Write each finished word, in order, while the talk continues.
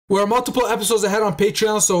We're multiple episodes ahead on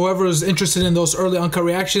Patreon, so whoever is interested in those early uncut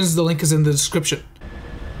reactions, the link is in the description.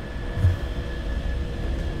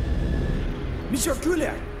 Mr.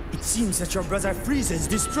 Cooler, it seems that your brother FrŠ is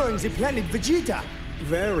destroying the planet Vegeta.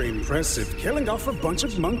 Very impressive, killing off a bunch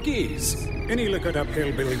of monkeys. Any liquored-up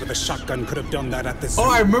hillbilly with a shotgun could have done that at this.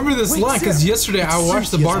 Oh, I remember this line because yesterday I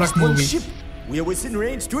watched the Bardock movie. Ship. We are within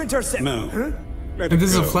range to intercept. No. Huh? Let And it this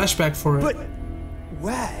is a go. flashback for it. But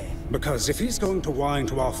why? Because if he's going to whine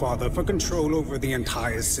to our father for control over the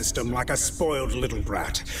entire system like a spoiled little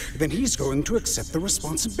brat, then he's going to accept the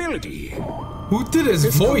responsibility. Who did his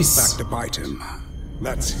This voice? comes back to bite him.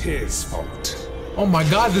 That's his fault. Oh my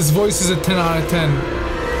god, this voice is a 10 out of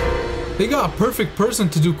 10. They got a perfect person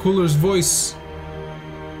to do Cooler's voice.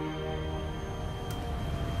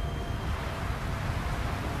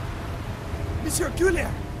 Mr. Cooler!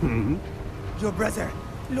 Your brother,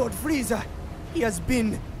 Lord FrŠ, he has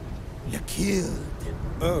been killed.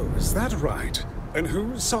 Oh, is that right? And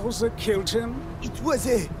who, Salsa, killed him? It was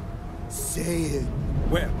a saying.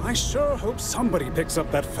 Well, I sure hope somebody picks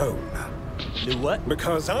up that phone. The what?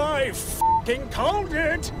 Because I f***ing called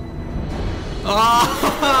it!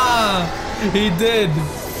 Ah, he did.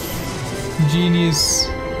 Genius.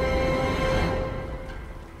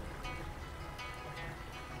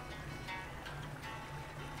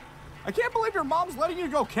 I can't believe your mom's letting you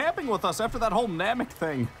go camping with us after that whole Namek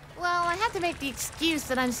thing. Well, I have to make the excuse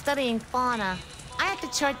that I'm studying fauna. I have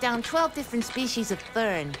to chart down 12 different species of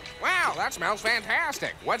fern. Wow, that smells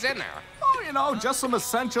fantastic. What's in there? Oh, you know, just some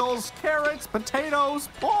essentials. Carrots, potatoes,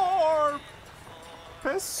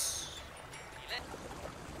 piss.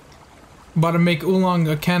 About to make Oolong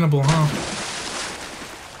a cannibal, huh?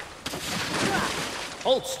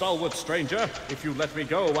 Halt, stalwart stranger. If you let me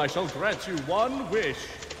go, I shall grant you one wish.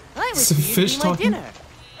 I It's wish a you'd fish be my talking.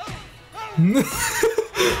 dinner.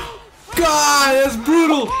 God, that's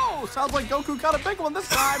brutal. Oh, sounds like Goku got a big one this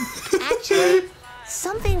time. Actually,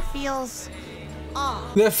 something feels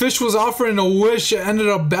off. That fish was offering a wish, it ended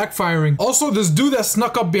up backfiring. Also, this dude that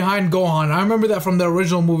snuck up behind Gohan, I remember that from the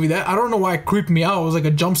original movie. That I don't know why it creeped me out. It was like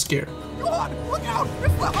a jump scare. Go on, look out!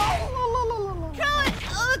 It's the hole! God,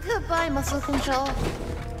 oh, goodbye, muscle control.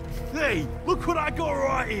 Hey, look what I got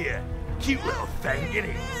right here. Cute little thing,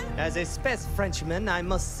 innit? As a spec Frenchman, I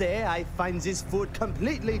must say I find this food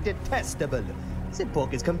completely detestable. The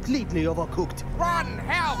pork is completely overcooked. Run!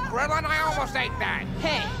 Help! Krillin, I almost ate that!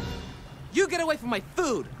 Hey! You get away from my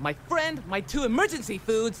food, my friend, my 2 emergency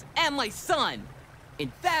foods, and my son!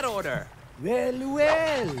 In that order! Well,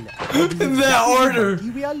 well. In that order.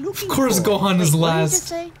 We are Of looking course, for. Gohan is What did you just last.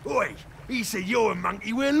 say? Oi, he said you're a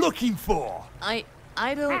monkey we're looking for. I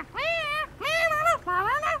don't...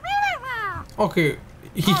 Okay,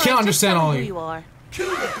 he Oh, I can't just understand found all who you. you are.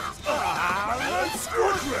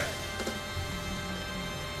 Squadron!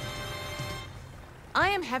 I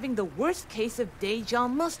am having the worst case of Deja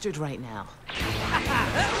mustard right now.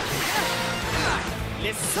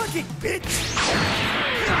 Let's suck it, bitch!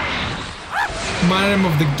 Remind him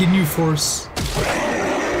of the Ginyu Force.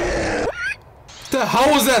 What the hell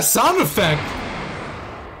was that sound effect?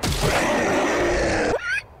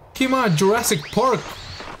 Came out of Jurassic Park.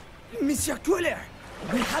 Monsieur Cooler,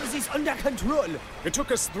 we have this under control. It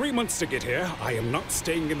took us 3 months to get here. I am not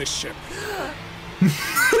staying in the ship.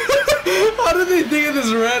 How did they think of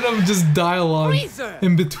this random just dialogue Freezer!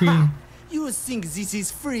 in between? You think this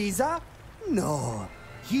is FrŠ? No,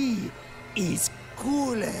 he is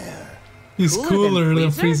cooler. He's cooler than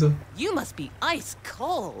Frieza. You must be ice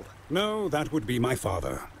cold. No, that would be my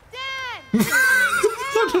father. Dad!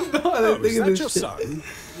 I don't know how they Oh, is think of that this your shit. son?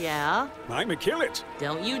 Yeah? I'ma kill it.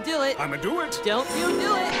 Don't you do it. I'ma do it. Don't you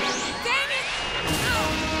do it. Dang it!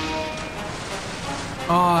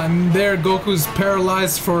 Ah, and there Goku's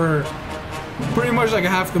paralyzed for pretty much like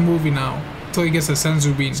half the movie now. Until he gets a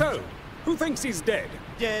Senzu bean. So, who thinks he's dead?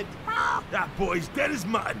 Dead. That boy's dead as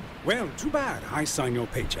mutton. Well, too bad. I sign your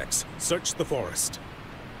paychecks. Search the forest.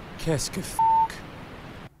 Qu'est-ce que f***?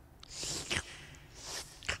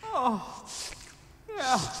 Oh,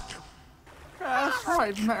 yeah. That's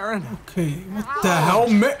right, Marin. Okay, what the hell,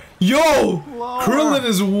 man? Yo! Krillin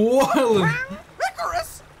is wildin'.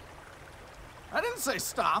 Icarus! I didn't say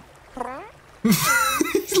stop.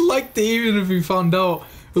 He's like that even if he found out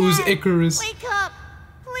it was Dad, Icarus. Wake up,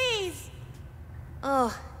 please.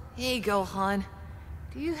 Oh, hey, Gohan.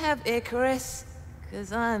 Do you have Icarus?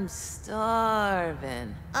 'Cause I'm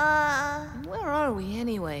starving. Where are we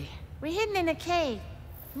anyway? We're hidden in a cave.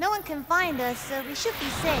 No one can find us, so we should be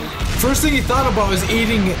safe. First thing he thought about was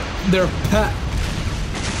eating their pet.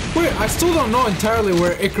 Wait, I still don't know entirely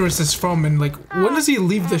where Icarus is from and like when does he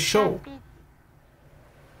leave the show?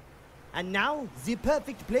 And now, the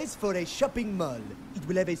perfect place for a shopping mall. It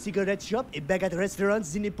will have a cigarette shop, a baguette restaurant,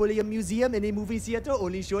 the Napoleon Museum, and a movie theater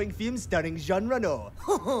only showing films starring Jean Reno.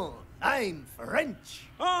 I'm French.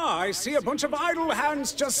 Ah, I see a bunch of idle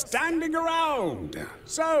hands just standing around.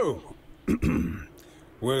 So,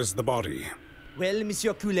 where's the body? Well,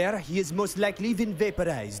 Monsieur Couler, he is most likely been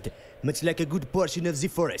vaporized, much like a good portion of the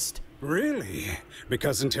forest. Really?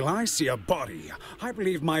 Because until I see a body, I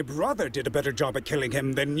believe my brother did a better job at killing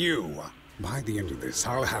him than you. By the end of this,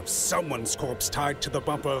 I'll have someone's corpse tied to the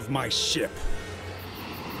bumper of my ship.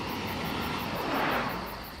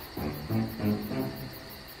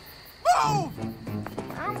 Move!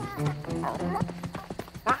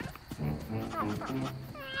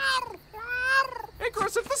 Hey,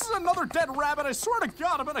 Chris, if this is another dead rabbit, I swear to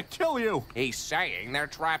God, I'm gonna kill you. He's saying they're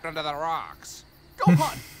trapped under the rocks.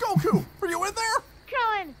 Gohan, Goku, are you in there?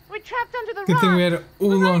 Cohen, we're trapped under the Good rock. thing we had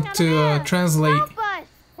Oolong to translate. Help us.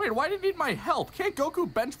 Wait, why do you need my help? Can't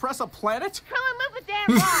Goku bench press a planet? Cohen, move a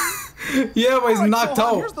damn rock. Yeah, but he's All right, knocked Gohan,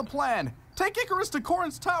 out. Here's the plan. Take Icarus to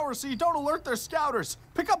Korin's tower so you don't alert their scouters.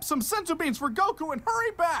 Pick up some senzu beans for Goku and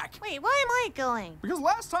hurry back. Wait, why am I going? Because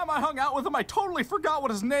last time I hung out with him, I totally forgot what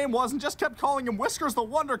his name was and just kept calling him Whiskers the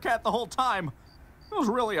Wonder Cat the whole time. It was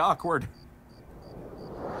really awkward.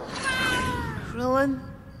 Krillin,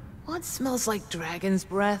 what smells like dragon's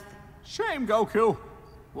breath? Shame, Goku.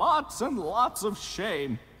 Lots and lots of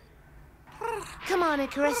shame. Come on,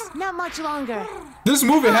 Icarus, not much longer. This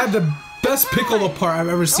movie had the best Piccolo part I've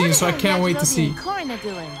ever seen, so I can't wait to see Korin are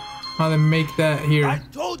doing. how they make that here. I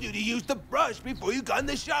told you to use the brush before you got in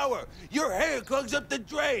the shower. Your hair clogs up the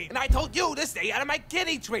drain. And I told you to stay out of my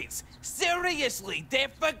kitty treats. Seriously, they're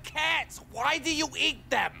for cats. Why do you eat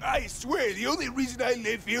them? I swear, the only reason I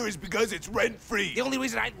live here is because it's rent-free. The only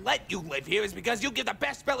reason I let you live here is because you give the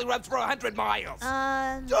best belly rubs for 100 miles.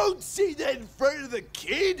 Don't say that in front of the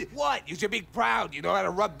kid. What? You should be proud. You know how to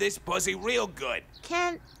rub this pussy real good.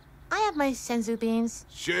 Can I have my senzu beans?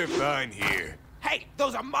 Sure, fine, here. Hey,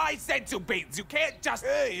 those are my senzu beans. You can't just...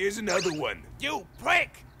 Hey, here's another one. You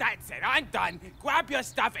prick! That's it, I'm done. Grab your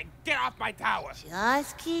stuff and get off my tower.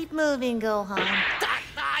 Just keep moving, Gohan.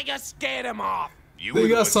 You scared him off. You They were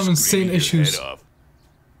the got one some insane screaming your issues. head off.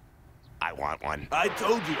 I want one. I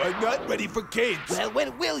told you, I'm not ready for kids. Well,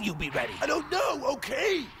 when will you be ready? I don't know,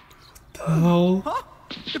 okay? Hell.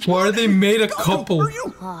 Why are they made a couple?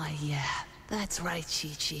 Oh, yeah. That's right,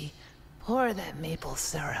 Chi-Chi. Pour that maple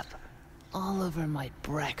syrup all over my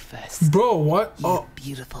breakfast. Bro, what? You Oh,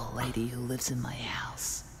 beautiful lady who lives in my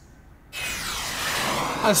house.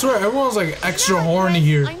 I swear, everyone's like extra horny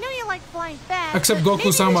here. I know you like flying fast. Except but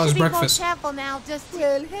Goku's maybe talking about his we should be more breakfast. careful now, just...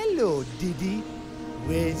 Well, hello, Diddy.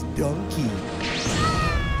 Where's Donkey?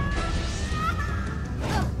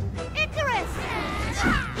 Icarus!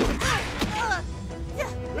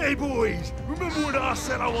 Hey boys, remember when I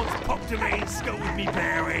said I once popped a main skull with me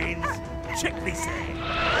bare hands? Check this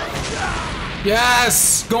out.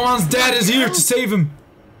 Yes! Gohan's dad is here to save him.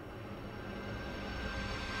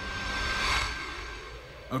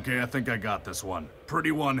 Okay, I think I got this one.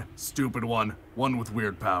 Pretty one, stupid one, one with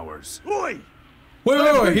weird powers. Oi!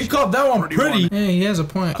 Wait, he called that one pretty. Yeah, he has a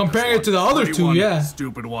point. Comparing it to the other Pretty two, one, yeah.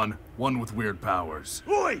 Stupid one, one with weird powers.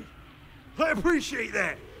 Oi! I appreciate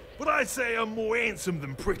that, but I'd say I'm more handsome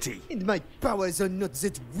than pretty. And my powers are not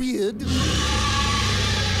that weird.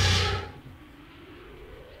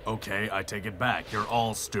 Okay, I take it back. You're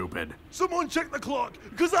all stupid. Someone check the clock,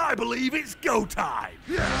 because I believe it's go time.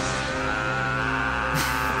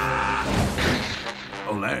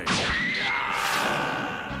 Olay.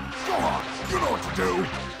 Go on, you know what to do.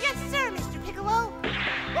 Yes, sir, Mr. Piccolo.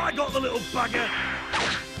 I got the little bugger.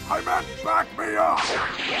 I meant back me up.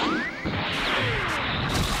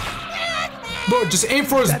 Bro, just aim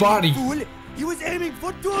for his body. Fool! He was aiming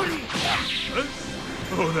for Tori!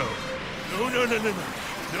 Oh no. No, no, no, no, no.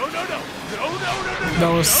 No, no, no. No, no, no, no.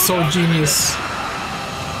 That was so genius.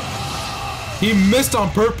 He missed on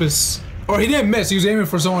purpose. Or he didn't miss, he was aiming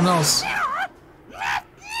for someone else.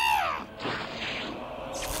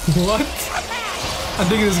 What? I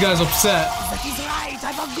think this guy's upset. That is right,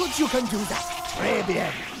 I forgot you can do that. Très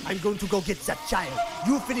bien. I'm going to go get that child.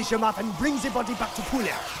 You finish him off and bring the body back to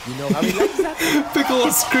Cooler. You know how he likes that?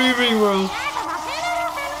 Piccolo's screaming, bro.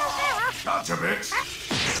 Gotcha, bitch.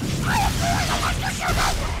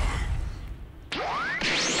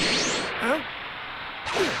 Huh?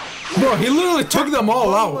 Bro, he literally took them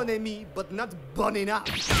all out. Bon enemy, but not bon enough.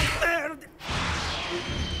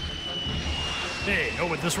 Hey, know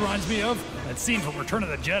what this reminds me of? That scene from Return of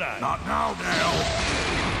the Jedi. Not now, Dale.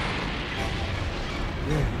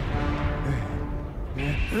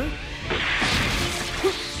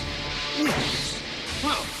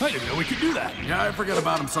 Wow, I didn't know we could do that. Yeah, I forget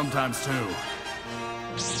about him sometimes too.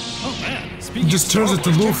 Oh man, speaking Just of turns Star it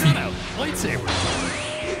to Wars, check Luffy. that out.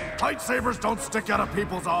 Lightsabers. Lightsabers don't stick out of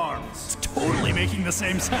people's arms. Totally making the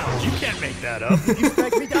same sound. You can't make that up. You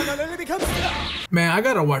strike me down and I become Man, I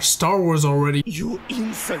gotta watch Star Wars already. You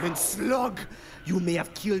insolent slug! You may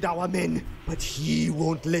have killed our men, but he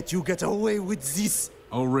won't let you get away with this.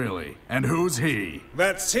 Oh, really? And who's he?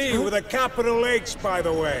 That's he with a capital H, by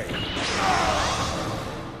the way.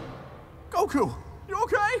 Goku, you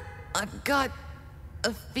okay? I've got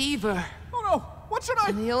a fever. Oh no, what should I?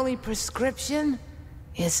 And the only prescription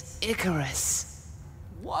is Icarus.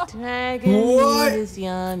 What? Dragon What? is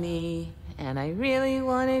yummy, and I really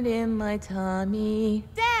want it in my tummy.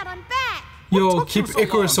 Dad, I'm back! Yo, keep you so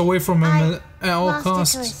Icarus long? away from him I at all lost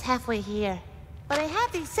costs. Icarus halfway here. But I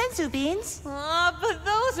have these sensu beans. Oh, but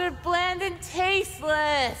those are bland and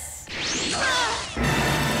tasteless.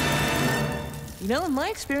 You know, in my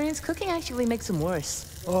experience, cooking actually makes them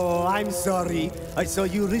worse. Oh, I'm sorry. I saw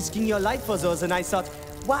you risking your life for those and I thought,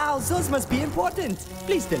 wow, those must be important.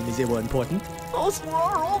 Please tell me they were important. Those were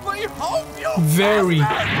our only hope, you Very. No!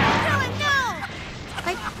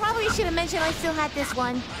 I probably should have mentioned I still had this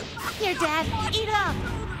one. Here, Dad, eat up.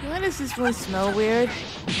 Why does this one smell weird?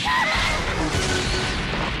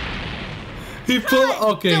 He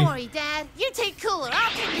pulled. Okay. Don't worry, Dad. You take cooler.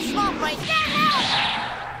 I'll take the small right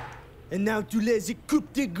now. And now to lay the coup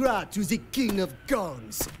de grace to the king of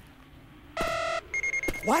guns.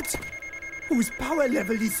 What? Whose power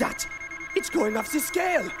level is that? It's going off the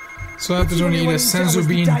scale. So after The doing only eat one a in there was senzu the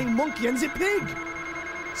bean. dying monkey and the pig.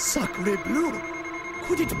 Sacre bleu.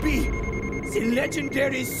 Could it be the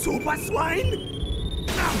legendary super swine?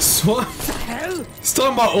 What? Hell? He's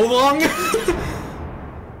talking about Oolong?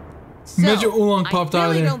 Major Oolong popped out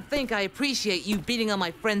of I there. don't think I appreciate you beating on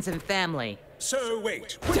my friends and family. So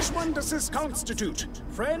wait, which one does this constitute?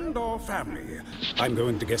 Friend or family? I'm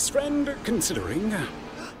going to guess friend, considering...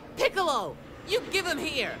 Piccolo, you give him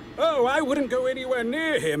here. Oh, I wouldn't go anywhere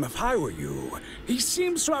near him if I were you. He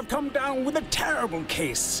seems to have come down with a terrible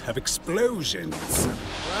case of explosions.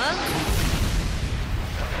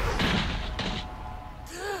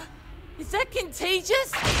 Is that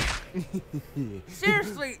contagious?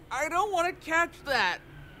 Seriously, I don't want to catch that.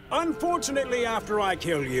 Unfortunately, after I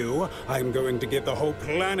kill you, I'm going to give the whole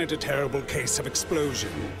planet a terrible case of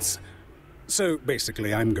explosions. So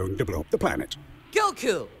basically, I'm going to blow up the planet.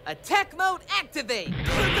 Goku, attack mode activate.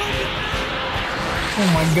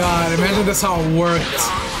 Oh my god, imagine that's how it works.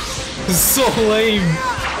 This is so lame.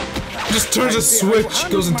 Just turns a switch,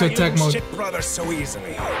 goes into attack mode. Shit brother so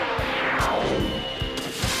easily.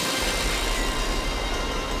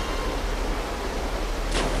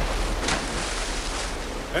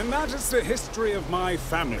 And that is the history of my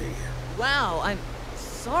family. Wow, I'm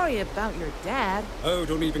sorry about your dad. Oh,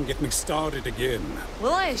 don't even get me started again.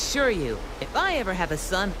 Well, I assure you, if I ever have a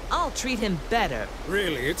son, I'll treat him better.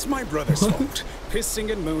 Really, it's my brother's fault. Pissing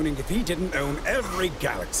and moaning if he didn't own every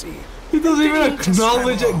galaxy. He doesn't even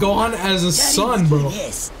acknowledge Gohan as a son, bro.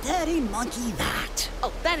 Yes, dirty monkey that.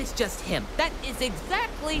 Oh, that is just him. That is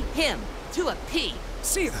exactly him. To a P.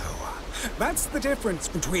 See, though, that's the difference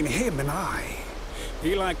between him and I.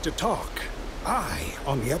 He liked to talk. I,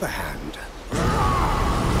 on the other hand...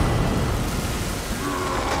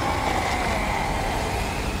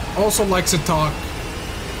 Also likes to talk.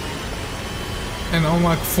 And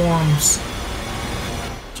unlock forms.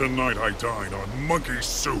 Tonight I dine on monkey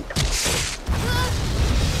soup.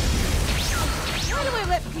 Why do I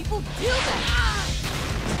let people do that?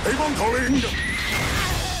 Avon calling!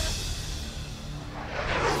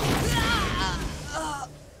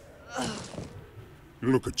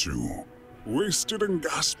 Look at you. Wasted and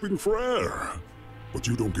gasping for air. But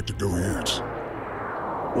you don't get to go yet.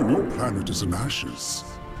 When your planet is in ashes,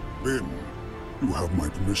 then you have my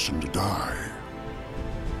permission to die.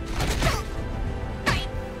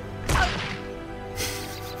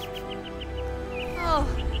 Oh,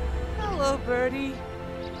 hello, Birdie.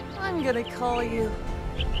 I'm gonna call you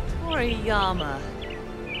Toriyama.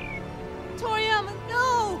 Toriyama,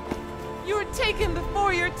 no! You were taken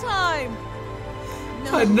before your time.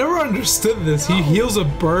 No. I never understood this. He heals a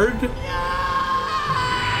bird?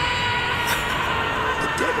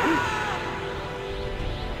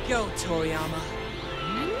 Go, Toriyama,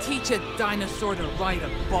 and teach a dinosaur to ride a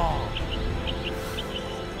ball.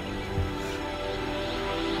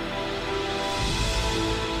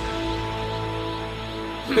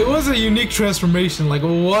 It was a unique transformation. Like,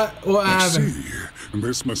 what I happened? see.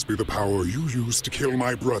 This must be the power you used to kill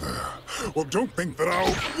my brother. Well, don't think that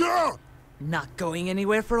I'll... Not going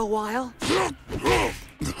anywhere for a while?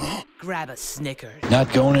 Grab a Snickers.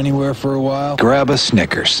 Not going anywhere for a while? Grab a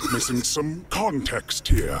Snickers. Missing some context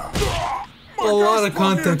here. A lot of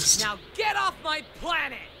context. Now get off my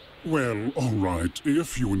planet! Well, alright,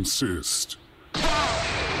 if you insist.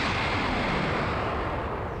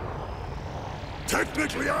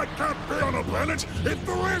 Technically, I can't be on a planet if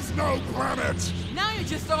there is no planet! Now you're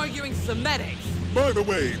just arguing semantics. By the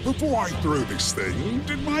way, before I throw this thing,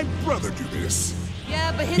 did my brother do this?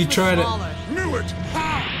 Yeah, but his He was tried it. smaller. Knew it!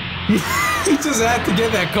 He just had to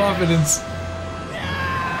get that confidence.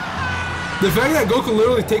 The fact that Goku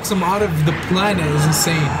literally takes him out of the planet is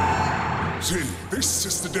insane. See, this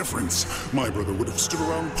is the difference. My brother would have stood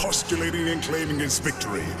around postulating and claiming his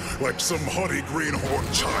victory, like some haughty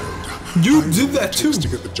greenhorn child. You did that too. To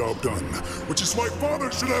get the job done, which is why father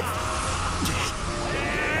should have...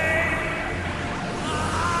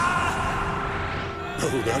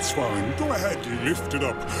 Oh, that's fine. Go ahead, lift it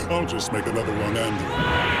up. I'll just make another one and...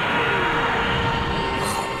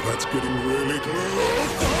 That's getting really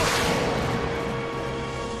close.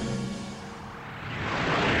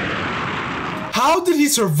 How did he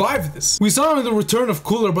survive this? We saw him in the Return of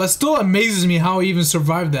Cooler, but it still amazes me how he even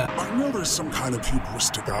survived that. I know there's some kind of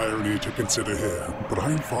hubristic irony to consider here, but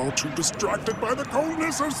I'm far too distracted by the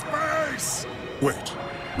coldness of space! Wait,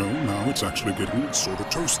 no, now it's actually getting sort of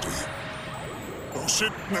toasty. Oh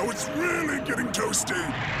shit, now it's really getting toasty!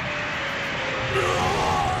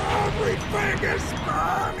 Everything is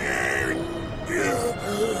burning!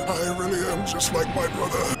 Yeah, I really am just like my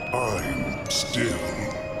brother. I'm still...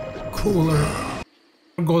 Cooler.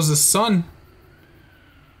 There goes the sun.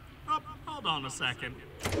 Hold on a second.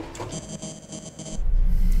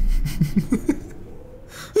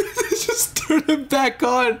 Just turn it back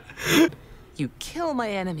on. You kill my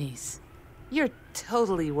enemies. You're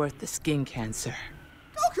totally worth the skin cancer.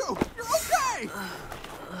 Goku, you're okay!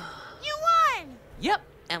 You won! Yep,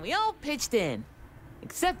 and we all pitched in.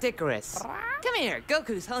 Except Icarus. Come here,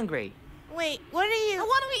 Goku's hungry. Wait, what are you? I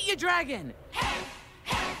want to eat your dragon!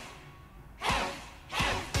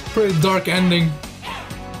 Pretty dark ending.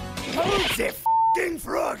 Hold the f***ing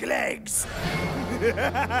frog legs!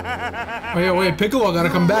 Wait, Piccolo gotta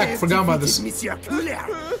come back. Forgot about this. Monsieur Cooler,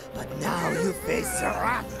 but now you face the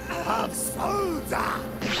wrath of Soldier.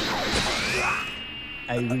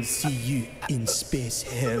 I will see you in space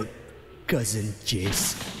hell, cousin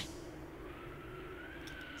Jace.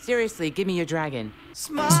 Seriously, give me your dragon. It's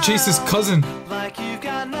Chase's cousin. Like you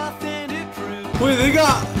got nothing to prove. Wait, they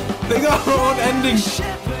got her own ending.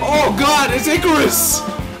 Oh god, it's Icarus!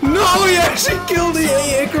 No, he actually killed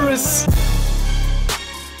the Icarus!